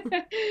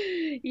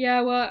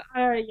 Yeah, well,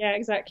 yeah,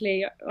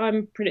 exactly.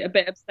 I'm a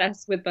bit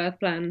obsessed with birth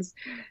plans.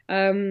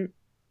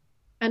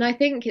 And I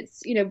think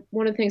it's,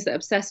 one of the things that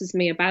obsesses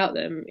me about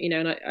them,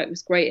 and it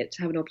was great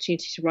to have an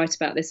opportunity to write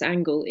about this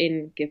angle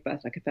in Give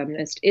Birth Like a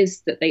Feminist,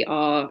 is that they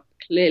are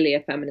clearly a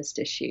feminist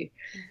issue.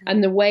 Mm-hmm.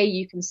 And the way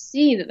you can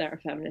see that they're a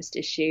feminist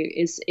issue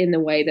is in the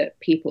way that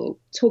people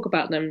talk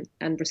about them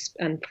and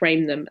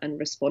frame them and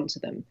respond to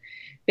them.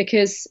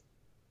 Because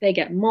they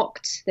get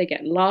mocked, they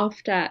get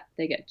laughed at,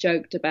 they get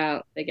joked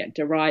about, they get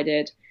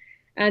derided.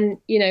 And,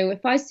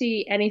 if I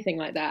see anything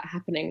like that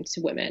happening to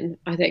women,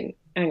 I think,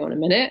 hang on a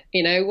minute,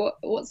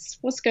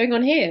 what's going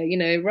on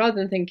here? Rather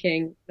than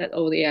thinking that,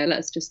 oh yeah,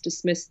 let's just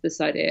dismiss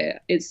this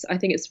idea. I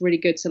think it's really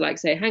good to like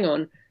say, hang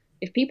on,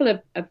 if people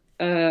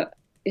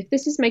if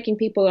this is making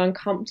people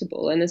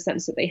uncomfortable in the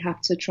sense that they have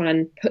to try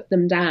and put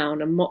them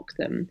down and mock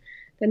them,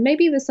 then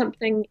maybe there's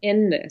something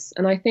in this.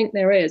 And I think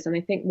there is. And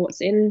I think what's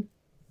in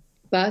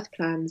birth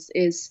plans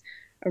is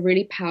a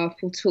really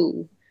powerful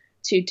tool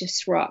to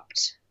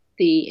disrupt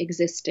the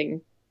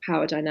existing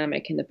power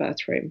dynamic in the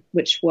birth room,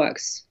 which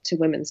works to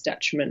women's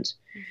detriment.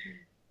 Mm-hmm.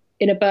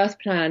 In a birth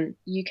plan,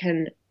 you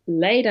can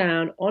lay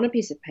down on a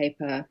piece of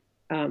paper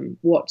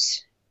what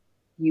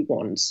you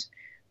want.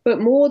 But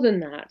more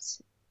than that,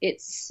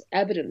 it's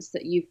evidence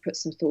that you've put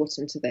some thought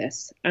into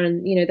this.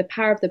 And, the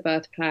power of the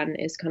birth plan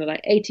is kind of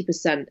like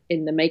 80%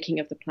 in the making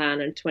of the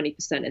plan and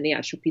 20% in the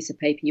actual piece of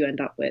paper you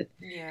end up with.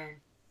 Yeah.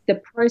 The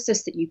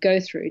process that you go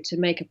through to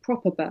make a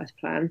proper birth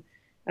plan,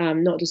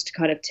 not just to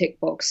kind of tick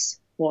box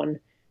one,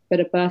 but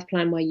a birth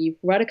plan where you've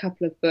read a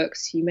couple of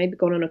books, you maybe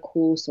gone on a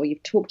course, or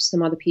you've talked to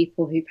some other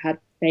people who've had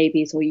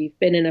babies, or you've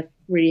been in a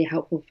really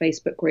helpful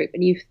Facebook group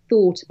and you've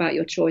thought about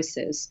your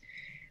choices,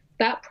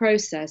 that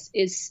process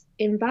is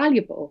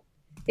invaluable.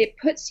 It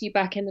puts you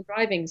back in the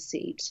driving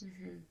seat.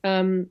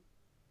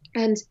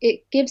 And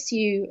it gives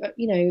you,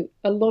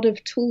 a lot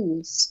of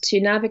tools to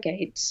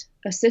navigate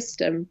a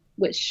system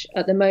which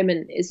at the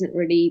moment isn't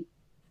really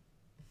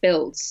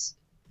built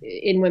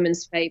in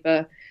women's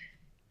favor.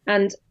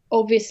 And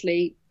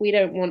obviously, we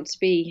don't want to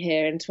be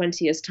here in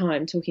 20 years'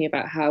 time talking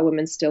about how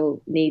women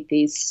still need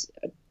these,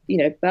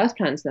 birth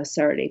plans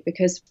necessarily,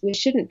 because we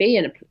shouldn't be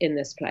in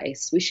this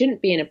place. We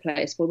shouldn't be in a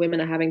place where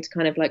women are having to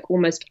kind of like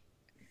almost,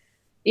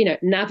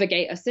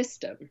 navigate a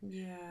system.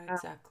 Yeah,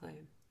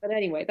 exactly. But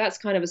anyway, that's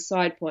kind of a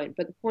side point.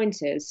 But the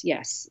point is,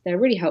 yes, they're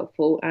really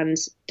helpful. And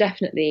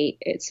definitely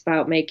it's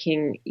about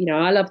making,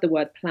 I love the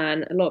word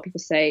plan. A lot of people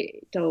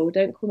say, oh,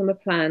 don't call them a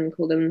plan,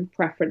 call them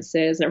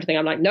preferences and everything.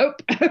 I'm like,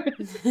 nope.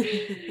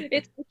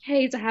 It's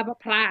okay to have a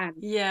plan.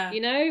 Yeah.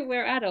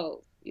 We're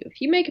adults.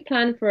 If you make a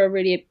plan for a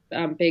really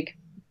big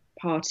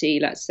party,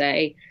 let's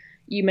say,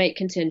 you make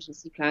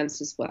contingency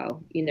plans as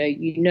well.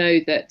 You know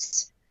that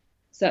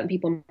certain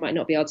people might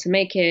not be able to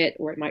make it,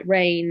 or it might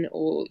rain,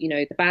 or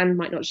the band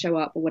might not show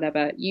up, or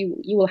whatever.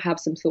 You will have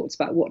some thoughts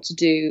about what to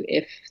do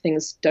if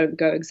things don't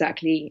go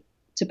exactly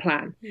to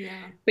plan.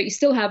 Yeah. But you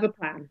still have a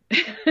plan.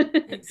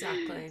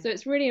 Exactly. So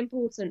it's really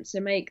important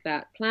to make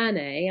that plan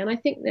A, and I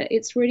think that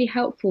it's really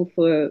helpful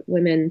for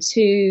women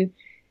to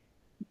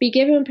be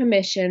given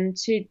permission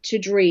to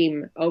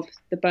dream of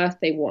the birth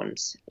they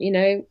want.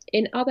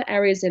 In other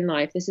areas in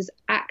life, this is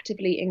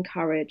actively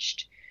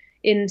encouraged.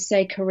 In,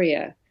 say,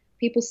 career,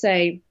 people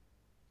say,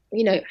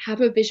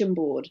 have a vision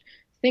board,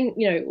 think,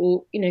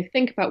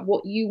 think about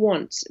what you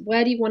want.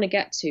 Where do you want to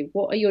get to?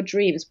 What are your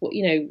dreams? What,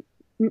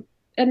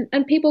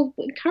 and people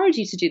encourage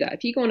you to do that.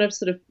 If you go on a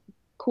sort of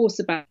course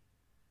about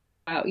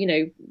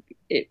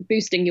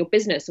boosting your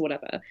business or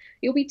whatever,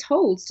 you'll be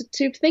told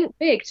to think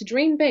big, to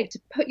dream big, to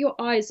put your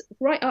eyes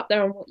right up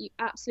there on what you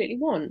absolutely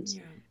want.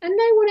 Yeah. And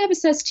no one ever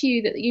says to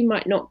you that you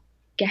might not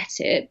get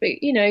it, but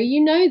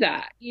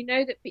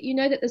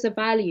that there's a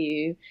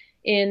value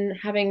in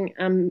having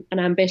an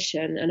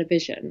ambition and a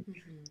vision.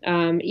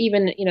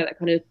 Even that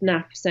kind of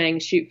naff saying,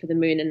 shoot for the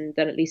moon, and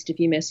then at least if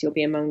you miss, you'll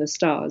be among the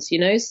stars.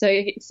 So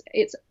it's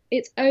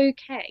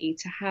okay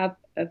to have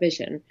a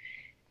vision.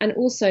 And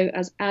also,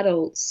 as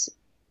adults,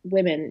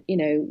 women,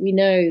 we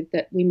know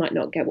that we might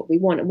not get what we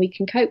want, and we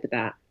can cope with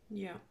that.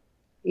 Yeah,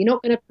 you're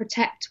not going to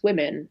protect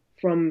women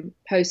from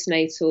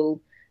postnatal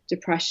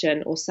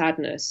depression or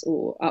sadness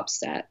or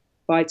upset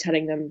by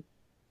telling them,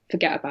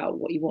 forget about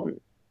what you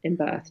want in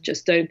birth,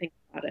 just don't think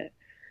about it.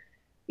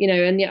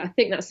 And yet I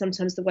think that's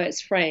sometimes the way it's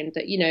framed,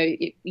 that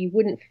you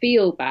wouldn't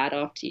feel bad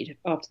after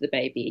the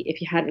baby if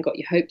you hadn't got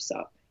your hopes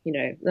up,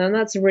 and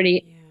that's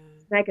really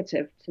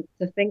negative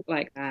to think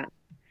like that.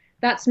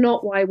 That's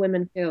not why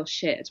women feel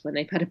shit when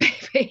they've had a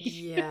baby.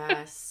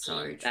 Yeah,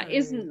 so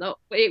true.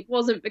 It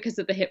wasn't because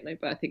of the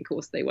hypnobirthing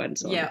course they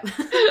went on. Yeah.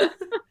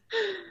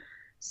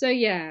 So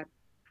yeah,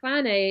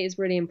 plan A is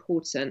really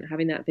important,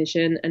 having that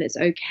vision, and it's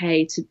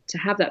okay to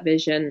have that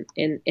vision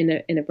in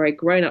a very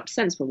grown-up,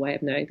 sensible way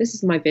of knowing, this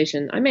is my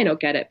vision. I may not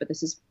get it, but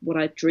this is what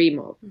I dream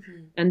of.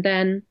 And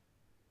then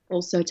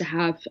also to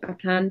have a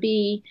plan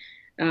B,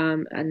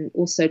 and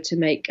also to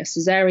make a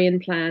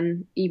cesarean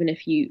plan, even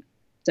if you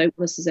don't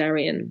want a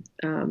cesarean,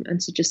 and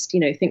to just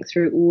think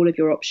through all of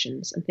your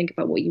options and think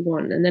about what you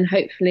want, and then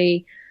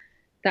hopefully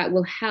that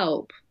will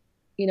help.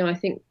 I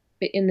think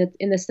in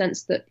the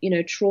sense that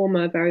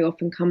trauma very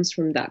often comes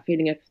from that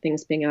feeling of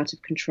things being out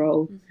of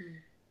control,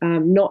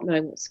 not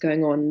knowing what's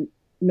going on,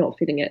 not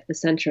feeling at the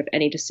center of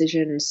any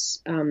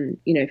decisions,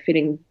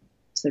 feeling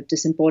sort of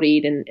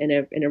disembodied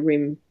in a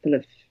room full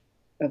of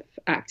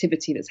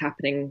activity that's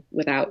happening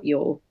without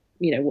your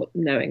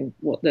knowing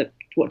what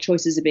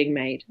choices are being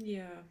made.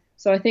 Yeah.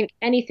 So I think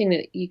anything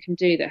that you can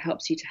do that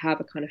helps you to have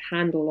a kind of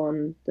handle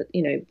on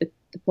the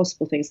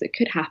possible things that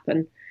could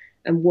happen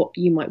and what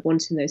you might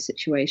want in those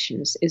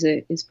situations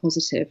is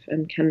positive,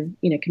 and can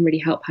really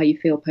help how you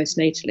feel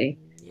postnatally.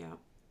 Yeah.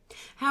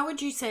 How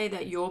would you say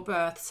that your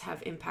births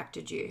have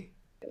impacted you?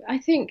 I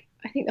think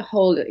the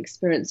whole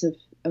experience of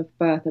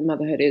birth and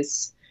motherhood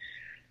is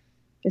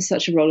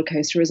such a roller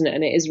coaster, isn't it?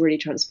 And it is really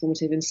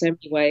transformative in so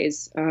many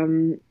ways.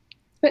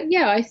 But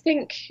yeah, I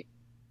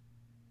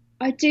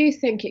do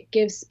think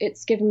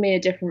it's given me a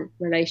different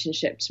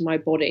relationship to my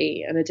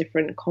body and a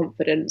different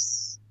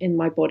confidence in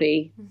my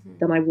body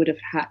than I would have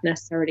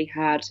necessarily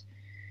had,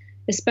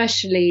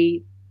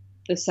 especially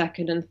the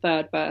second and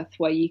third birth,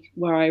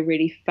 where I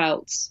really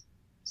felt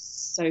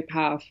so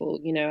powerful,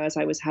 as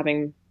I was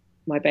having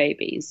my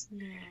babies.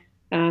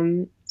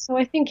 Yeah. So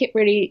I think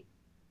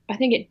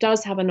it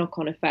does have a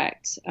knock-on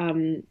effect.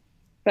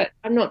 But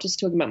I'm not just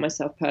talking about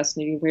myself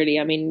personally, really.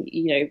 I mean,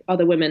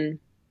 other women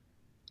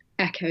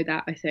echo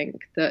that. I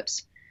think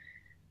that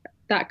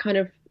kind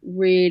of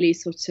really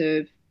sort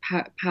of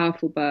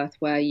powerful birth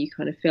where you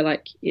kind of feel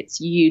like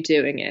it's you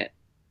doing it,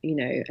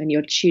 and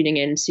you're tuning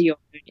into your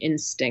own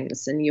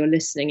instincts and you're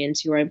listening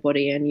into your own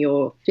body and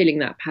you're feeling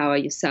that power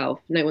yourself.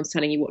 No one's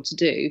telling you what to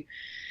do.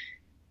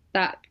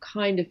 That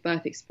kind of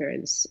birth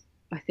experience,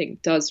 I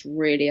think, does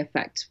really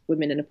affect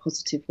women in a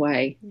positive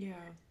way. Yeah.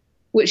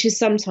 Which is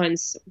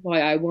sometimes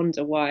why I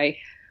wonder why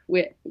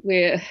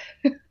we're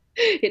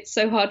it's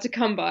so hard to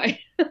come by.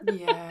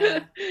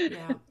 Yeah.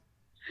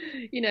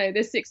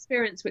 This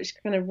experience which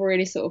kind of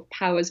really sort of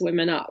powers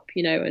women up,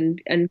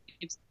 and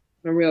gives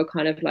them a real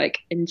kind of like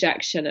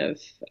injection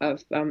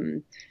of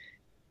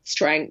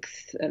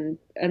strength and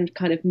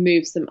kind of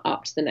moves them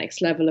up to the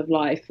next level of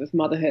life, of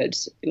motherhood,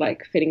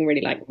 like feeling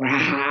really like,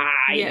 rah,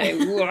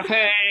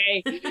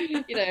 hey,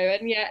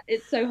 and yet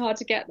it's so hard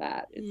to get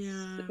that.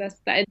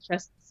 That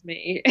interests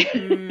me.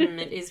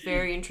 It is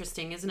very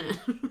interesting, isn't it?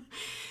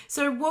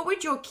 So what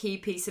would your key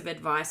piece of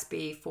advice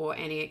be for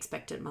any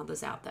expectant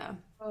mothers out there?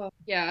 Oh,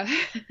 yeah.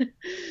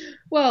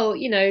 Well,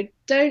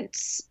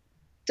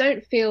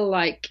 don't feel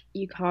like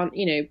you can't,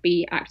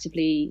 be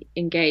actively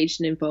engaged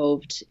and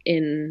involved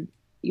in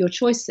your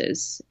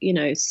choices,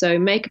 so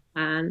make a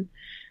plan.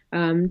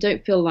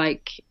 Don't feel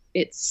like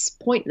it's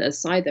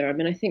pointless either. I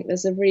mean, I think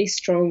there's a really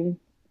strong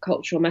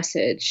cultural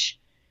message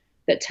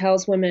that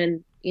tells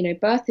women,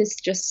 birth is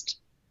just,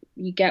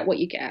 you get what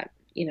you get,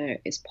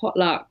 it's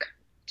potluck,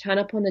 turn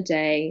up on the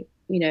day,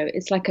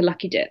 it's like a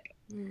lucky dip.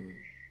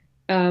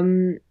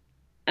 And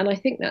I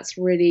think that's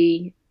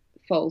really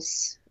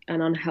false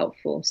and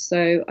unhelpful.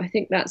 So I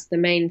think that's the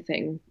main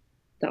thing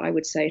that I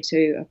would say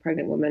to a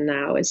pregnant woman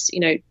now is,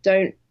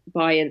 don't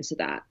buy into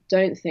that.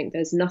 Don't think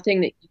there's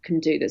nothing that you can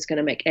do that's going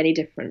to make any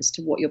difference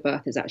to what your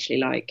birth is actually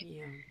like.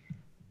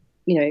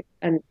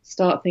 And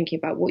start thinking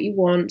about what you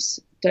want.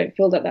 Don't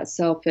feel that that's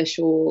selfish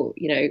or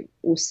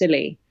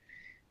silly.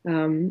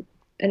 And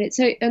it's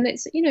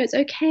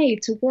okay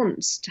to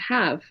want to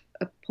have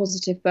a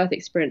positive birth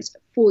experience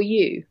for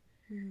you.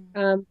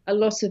 A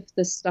lot of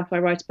the stuff I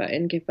write about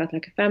in Give Birth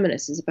Like a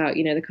Feminist is about,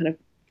 the kind of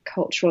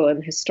cultural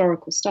and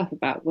historical stuff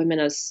about women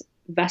as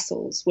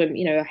vessels.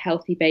 Women, a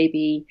healthy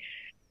baby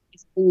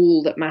is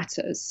all that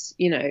matters,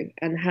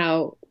 and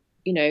how,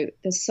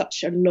 there's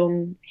such a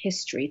long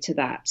history to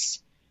that,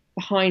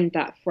 behind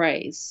that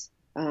phrase,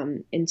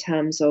 in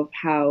terms of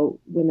how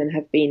women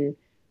have been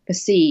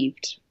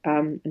perceived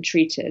and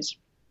treated,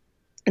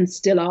 and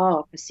still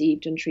are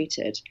perceived and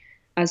treated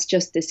as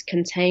just this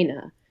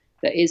container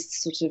that is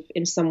sort of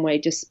in some way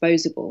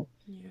disposable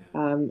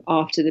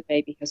after the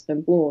baby has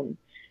been born.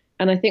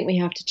 And I think we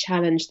have to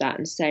challenge that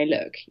and say,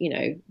 look,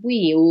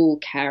 we all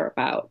care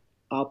about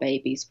our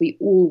babies. We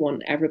all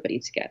want everybody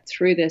to get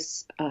through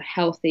this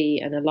healthy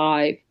and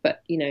alive.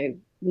 But,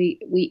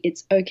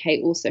 it's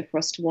okay also for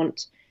us to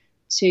want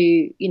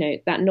to,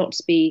 that not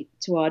to be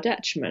to our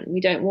detriment.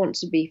 We don't want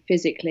to be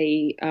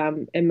physically,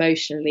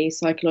 emotionally,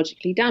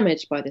 psychologically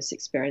damaged by this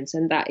experience.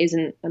 And that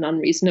isn't an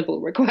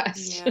unreasonable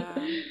request.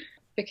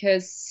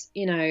 Because,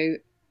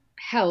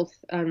 health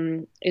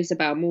is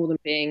about more than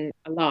being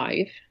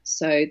alive.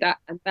 So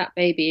that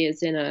baby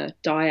is in a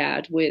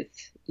dyad with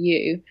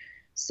you.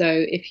 So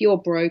if you're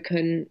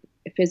broken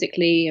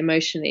physically,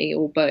 emotionally,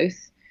 or both,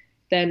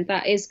 then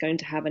that is going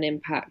to have an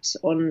impact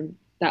on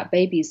that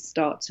baby's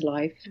start to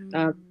life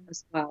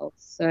as well.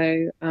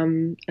 So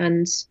and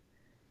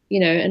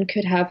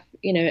could have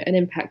an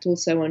impact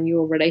also on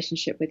your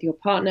relationship with your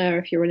partner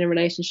if you're in a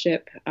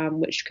relationship,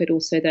 which could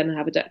also then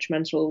have a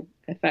detrimental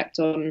effect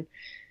on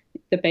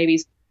the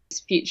baby's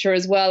future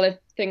as well. If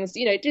things,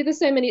 there's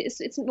so many,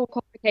 it's more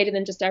complicated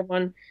than just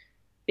everyone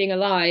being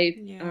alive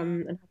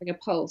and having a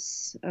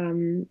pulse.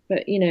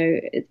 But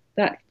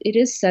it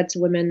is said to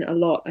women a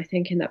lot, I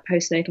think, in that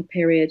postnatal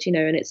period,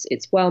 and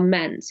it's well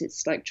meant.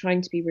 It's like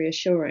trying to be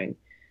reassuring.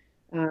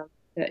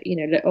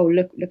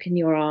 That look in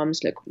your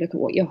arms, look at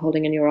what you're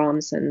holding in your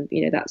arms, and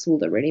that's all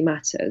that really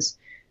matters.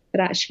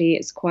 But actually,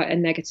 it's quite a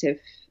negative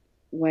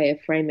way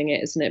of framing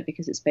it, isn't it?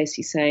 Because it's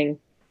basically saying,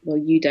 well,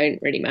 you don't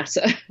really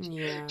matter.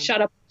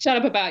 Shut up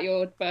about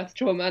your birth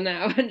trauma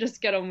now and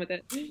just get on with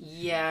it.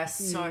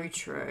 So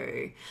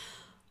true.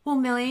 Well,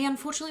 Millie,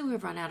 unfortunately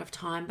we've run out of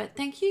time, but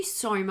thank you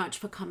so much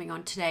for coming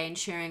on today and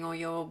sharing all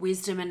your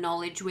wisdom and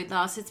knowledge with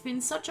us. It's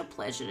been such a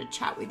pleasure to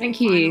chat with you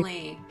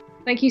finally.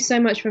 Thank you so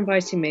much for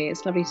inviting me.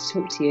 It's lovely to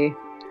talk to you.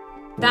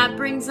 That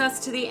brings us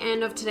to the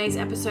end of today's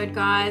episode,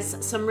 guys.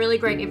 Some really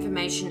great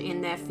information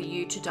in there for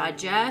you to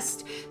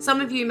digest.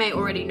 Some of you may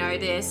already know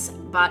this,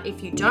 but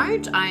if you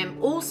don't, I am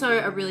also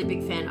a really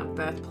big fan of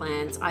birth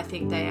plans. I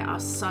think they are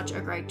such a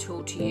great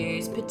tool to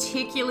use,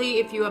 particularly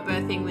if you are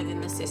birthing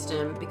within the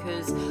system,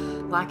 because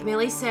like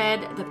Millie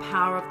said, the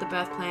power of the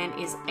birth plan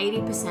is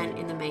 80%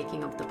 in the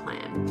making of the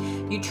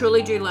plan. You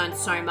truly do learn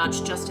so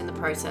much just in the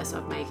process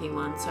of making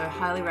one, so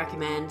highly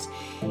recommend.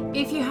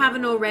 If you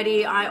haven't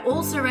already, I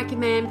also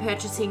recommend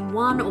purchasing purchasing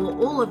one or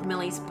all of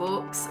Millie's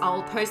books.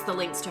 I'll post the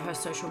links to her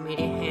social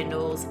media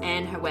handles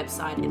and her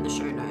website in the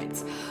show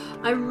notes.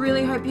 I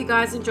really hope you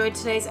guys enjoyed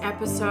today's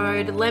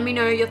episode. Let me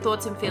know your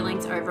thoughts and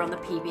feelings over on the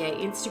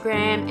PBA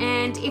Instagram.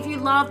 And if you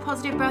love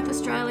Positive Birth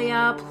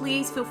Australia,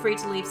 please feel free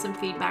to leave some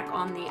feedback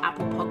on the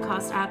Apple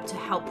Podcast app to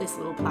help this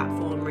little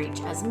platform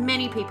reach as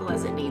many people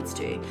as it needs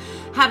to.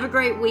 Have a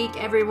great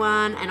week,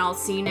 everyone, and I'll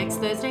see you next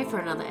Thursday for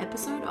another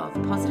episode of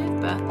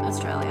Positive Birth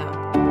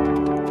Australia.